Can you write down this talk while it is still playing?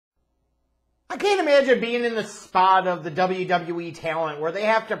I can't imagine being in the spot of the WWE talent where they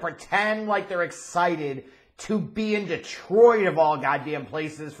have to pretend like they're excited to be in Detroit of all goddamn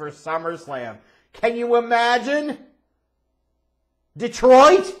places for SummerSlam. Can you imagine?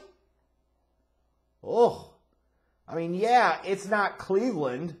 Detroit? Oh, I mean, yeah, it's not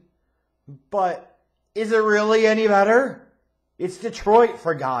Cleveland, but is it really any better? It's Detroit,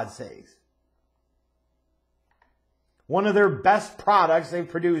 for God's sakes. One of their best products they've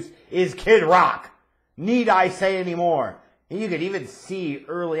produced is Kid Rock. Need I say any more? And you could even see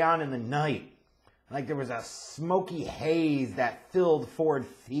early on in the night, like there was a smoky haze that filled Ford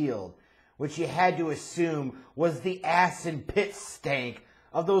Field, which you had to assume was the ass and pit stank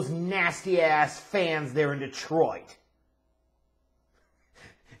of those nasty-ass fans there in Detroit.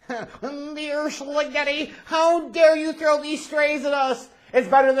 Dear Schligeti, how dare you throw these strays at us? It's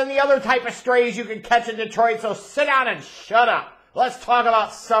better than the other type of strays you can catch in Detroit, so sit down and shut up. Let's talk about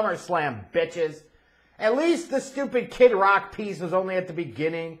SummerSlam, bitches. At least the stupid Kid Rock piece was only at the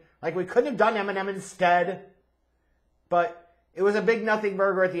beginning. Like, we couldn't have done Eminem instead. But it was a big nothing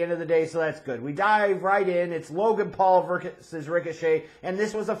burger at the end of the day, so that's good. We dive right in. It's Logan Paul versus Ricochet, and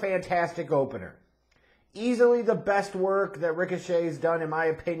this was a fantastic opener. Easily the best work that Ricochet's done, in my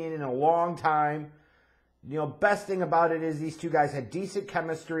opinion, in a long time. You know, best thing about it is these two guys had decent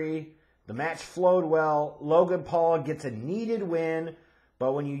chemistry. The match flowed well. Logan Paul gets a needed win,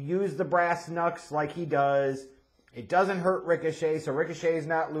 but when you use the brass knucks like he does, it doesn't hurt Ricochet, so Ricochet's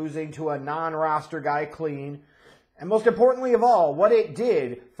not losing to a non-roster guy clean. And most importantly of all, what it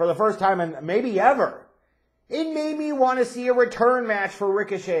did for the first time and maybe ever, it made me want to see a return match for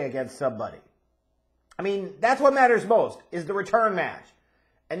Ricochet against somebody. I mean, that's what matters most, is the return match.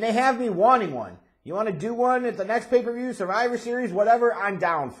 And they have me wanting one. You want to do one at the next pay-per-view, Survivor Series, whatever, I'm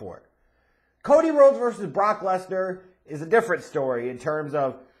down for it. Cody Rhodes versus Brock Lesnar is a different story in terms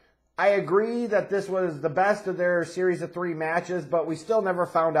of, I agree that this was the best of their series of 3 matches, but we still never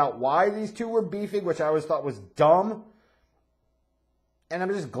found out why these two were beefing, which I always thought was dumb. And I'm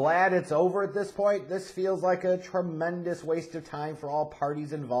just glad it's over at this point. This feels like a tremendous waste of time for all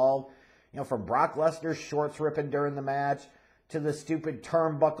parties involved. You know, from Brock Lesnar's shorts ripping during the match to the stupid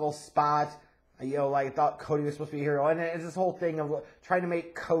turnbuckle spot. You know, like I thought Cody was supposed to be a hero. And it's this whole thing of trying to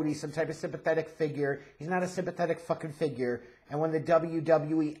make Cody some type of sympathetic figure. He's not a sympathetic fucking figure. And when the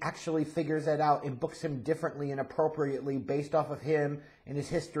WWE actually figures that out and books him differently and appropriately based off of him and his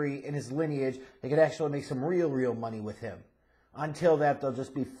history and his lineage, they could actually make some real money with him. Until that, they'll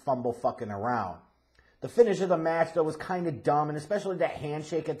just be fumble fucking around. The finish of the match, though, was kind of dumb, and especially that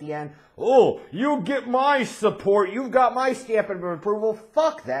handshake at the end. Oh, you get my support. You've got my stamp of approval.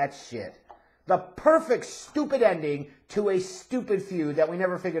 Fuck that shit. The perfect stupid ending to a stupid feud that we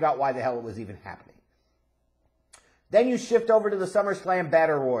never figured out why the hell it was even happening. Then you shift over to the SummerSlam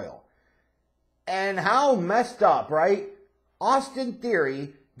Battle Royal. And how messed up, right? Austin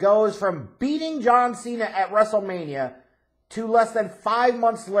Theory goes from beating John Cena at WrestleMania to less than 5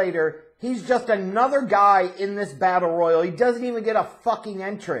 months later, he's just another guy in this Battle Royal. He doesn't even get a fucking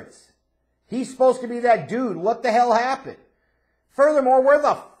entrance. He's supposed to be that dude. What the hell happened? Furthermore, where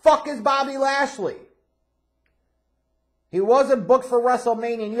the fuck is Bobby Lashley? He wasn't booked for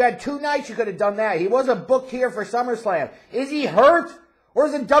WrestleMania, and you had 2 nights you could have done that. He wasn't booked here for SummerSlam. Is he hurt? Or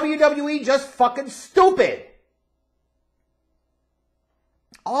is the WWE just fucking stupid?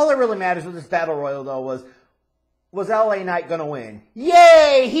 All that really matters with this Battle Royal, though, was LA Knight going to win?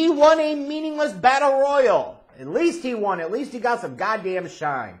 Yay! He won a meaningless Battle Royal. At least he won. At least he got some goddamn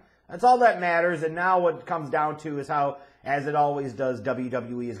shine. That's all that matters, and now what it comes down to is how, as it always does,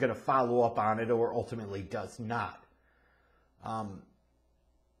 WWE is going to follow up on it, or ultimately does not.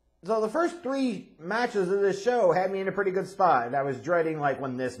 So the first 3 matches of this show had me in a pretty good spot, and I was dreading like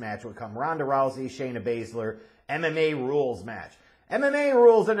when this match would come. Ronda Rousey, Shayna Baszler, MMA rules match. MMA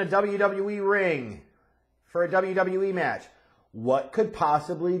rules in a WWE ring for a WWE match. What could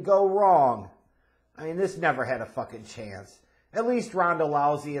possibly go wrong? I mean, this never had a fucking chance. At least Ronda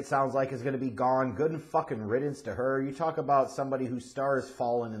Rousey, it sounds like, is going to be gone. Good and fucking riddance to her. You talk about somebody whose star has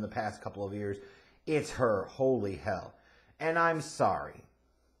fallen in the past couple of years. It's her. Holy hell. And I'm sorry.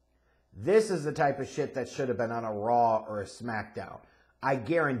 This is the type of shit that should have been on a Raw or a SmackDown. I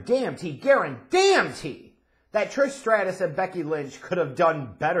guarantee that Trish Stratus and Becky Lynch could have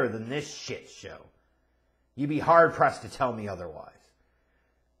done better than this shit show. You'd be hard-pressed to tell me otherwise.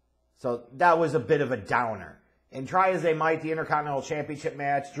 So that was a bit of a downer. And try as they might, the Intercontinental Championship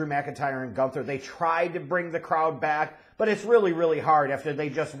match, Drew McIntyre and Gunther, they tried to bring the crowd back, but it's really hard after they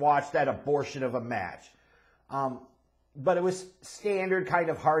just watched that abortion of a match. But it was standard kind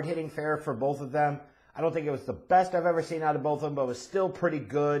of hard-hitting fare for both of them. I don't think it was the best I've ever seen out of both of them, but it was still pretty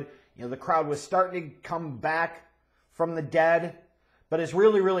good. You know, the crowd was starting to come back from the dead, but it's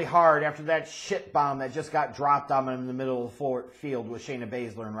really, really hard after that shit bomb that just got dropped on them in the middle of the field with Shayna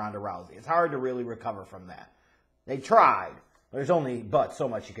Baszler and Ronda Rousey. It's hard to really recover from that. They tried. There's only but so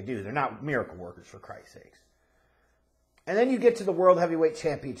much you could do. They're not miracle workers, for Christ's sakes. And then you get to the World Heavyweight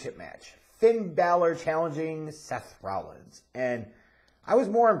Championship match. Finn Balor challenging Seth Rollins. And I was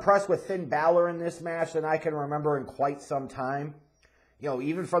more impressed with Finn Balor in this match than I can remember in quite some time. You know,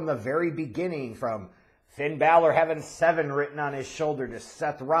 even from the very beginning, from Finn Balor having 7 written on his shoulder to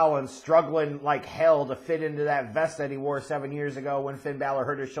Seth Rollins struggling like hell to fit into that vest that he wore 7 years ago when Finn Balor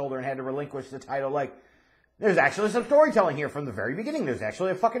hurt his shoulder and had to relinquish the title. Like, there's actually some storytelling here from the very beginning. There's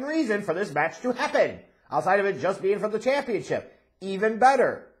actually a fucking reason for this match to happen, outside of it just being for the championship. Even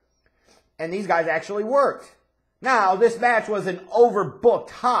better. And these guys actually worked. Now, this match was an overbooked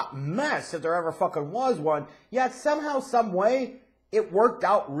hot mess, if there ever fucking was one, yet somehow, some way, it worked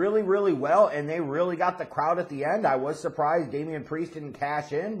out really, really well, and they really got the crowd at the end. I was surprised Damian Priest didn't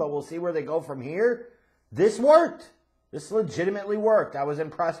cash in, but we'll see where they go from here. This worked. This legitimately worked. I was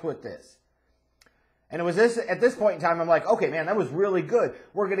impressed with this. And it was this, at this point in time, I'm like, okay, man, that was really good.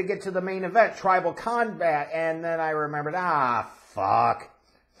 We're going to get to the main event, Tribal Combat. And then I remembered, fuck.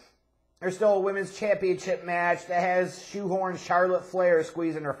 There's still a women's championship match that has shoehorn Charlotte Flair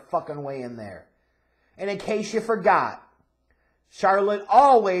squeezing her fucking way in there. And in case you forgot, Charlotte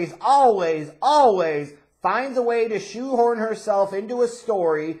always, always, always finds a way to shoehorn herself into a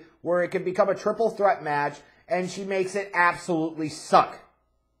story where it can become a triple threat match, and she makes it absolutely suck.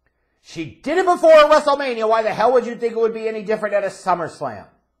 She did it before WrestleMania. Why the hell would you think it would be any different at a SummerSlam?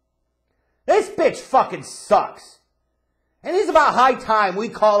 This bitch fucking sucks. And it's about high time we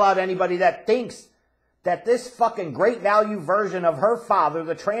call out anybody that thinks that this fucking great value version of her father,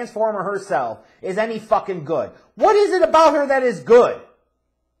 the Transformer herself, is any fucking good. What is it about her that is good?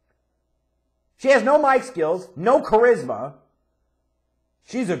 She has no mic skills, no charisma.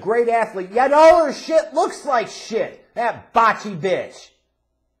 She's a great athlete, yet all her shit looks like shit. That botchy bitch.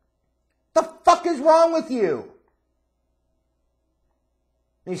 The fuck is wrong with you?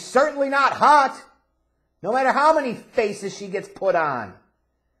 He's certainly not hot, no matter how many faces she gets put on.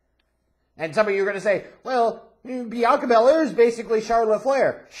 And some of you are going to say, well, Bianca Belair is basically Charlotte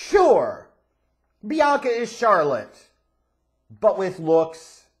Flair. Sure, Bianca is Charlotte, but with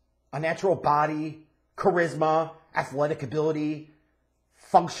looks, a natural body, charisma, athletic ability,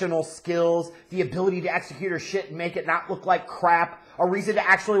 functional skills, the ability to execute her shit and make it not look like crap, a reason to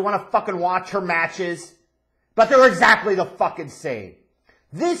actually want to fucking watch her matches. But they're exactly the fucking same.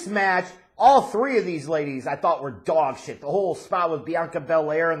 This match, all 3 of these ladies I thought were dog shit. The whole spot with Bianca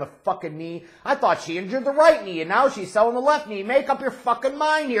Belair and the fucking knee. I thought she injured the right knee and now she's selling the left knee. Make up your fucking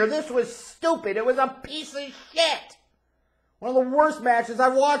mind here. This was stupid. It was a piece of shit. One of the worst matches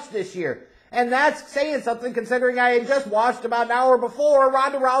I've watched this year. And that's saying something considering I had just watched about an hour before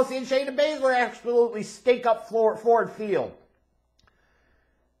Ronda Rousey and Shayna Baszler absolutely stink up Ford Field.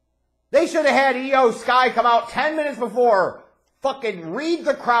 They should have had Io Sky come out 10 minutes before, fucking read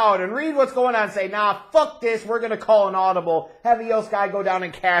the crowd and read what's going on and say, nah, fuck this, we're going to call an audible, have Io Sky go down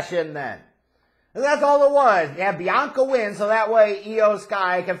and cash in then. And that's all it was. Yeah, Bianca wins so that way Io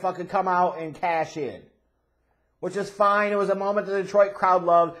Sky can fucking come out and cash in. Which is fine. It was a moment the Detroit crowd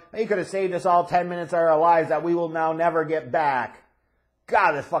loved. They could have saved us all 10 minutes of our lives that we will now never get back.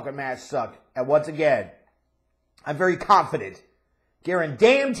 God, this fucking match sucked. And once again, I'm very confident,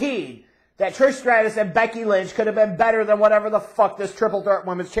 guaranteed, that Trish Stratus and Becky Lynch could have been better than whatever the fuck this Triple Threat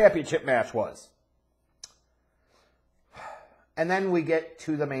Women's Championship match was. And then we get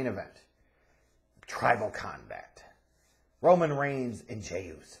to the main event. Tribal Combat. Roman Reigns and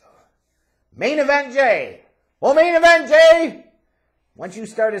Jey Uso. Main event Jey. Well, main event, Jay, once you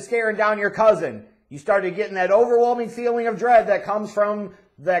started staring down your cousin, you started getting that overwhelming feeling of dread that comes from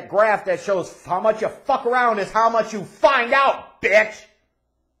that graph that shows how much you fuck around is how much you find out, bitch.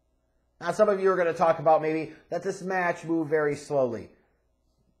 Now, some of you are going to talk about maybe that this match moved very slowly.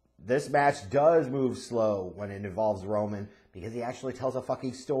 This match does move slow when it involves Roman because he actually tells a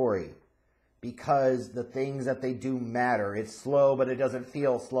fucking story. Because the things that they do matter. It's slow, but it doesn't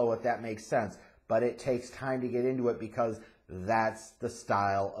feel slow, if that makes sense. But it takes time to get into it because that's the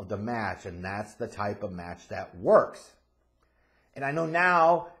style of the match, and that's the type of match that works. And I know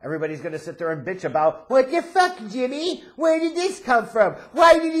now everybody's going to sit there and bitch about, what the fuck, Jimmy? Where did this come from?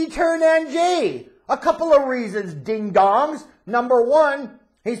 Why did he turn on Jey? A couple of reasons, ding-dongs. Number one,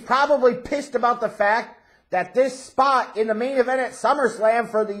 he's probably pissed about the fact that this spot in the main event at SummerSlam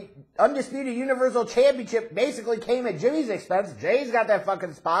for the Undisputed Universal Championship basically came at Jimmy's expense. Jay's got that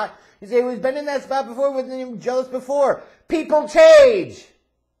fucking spot. He said he's been in that spot before, wasn't even jealous before. People change.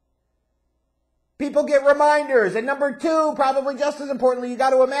 People get reminders. And number two, probably just as importantly, you got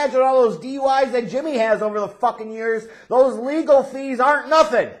to imagine all those DUIs that Jimmy has over the fucking years. Those legal fees aren't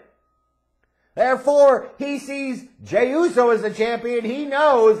nothing. Therefore, he sees Jey Uso as the champion. He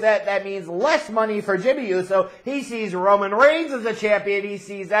knows that that means less money for Jimmy Uso. He sees Roman Reigns as the champion. He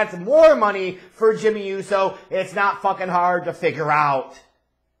sees that's more money for Jimmy Uso. It's not fucking hard to figure out.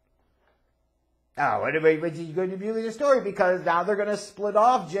 Oh, but you're going to view the story because now they're going to split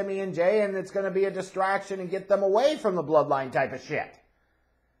off Jimmy and Jay, and it's going to be a distraction and get them away from the bloodline type of shit.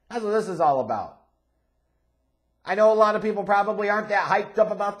 That's what this is all about. I know a lot of people probably aren't that hyped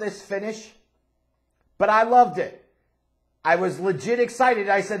up about this finish, but I loved it. I was legit excited.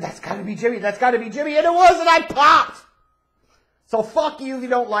 I said, that's got to be Jimmy. That's got to be Jimmy. And it was, and I popped. So fuck you if you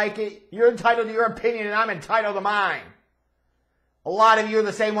don't like it. You're entitled to your opinion, and I'm entitled to mine. A lot of you are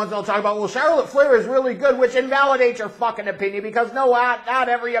the same ones that'll talk about, well, Charlotte Flair is really good, which invalidates your fucking opinion because no, not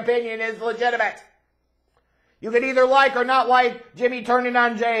every opinion is legitimate. You can either like or not like Jimmy turning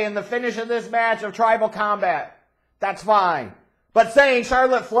on Jay in the finish of this match of Tribal Combat. That's fine. But saying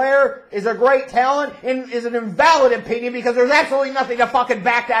Charlotte Flair is a great talent is an invalid opinion because there's absolutely nothing to fucking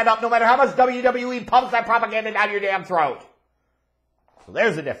back that up no matter how much WWE pumps that propaganda down your damn throat. So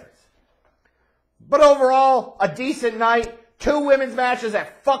there's the difference. But overall, a decent night. 2 women's matches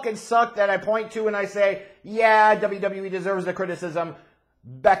that fucking suck that I point to and I say, yeah, WWE deserves the criticism.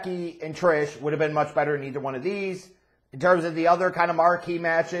 Becky and Trish would have been much better in either one of these. In terms of the other kind of marquee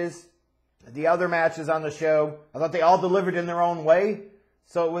matches, the other matches on the show, I thought they all delivered in their own way.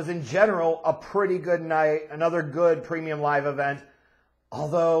 So it was in general a pretty good night, another good premium live event.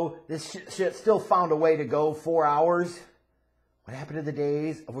 Although this shit still found a way to go 4 hours. What happened to the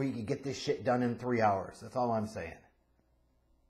days of where you could get this shit done in 3 hours? That's all I'm saying.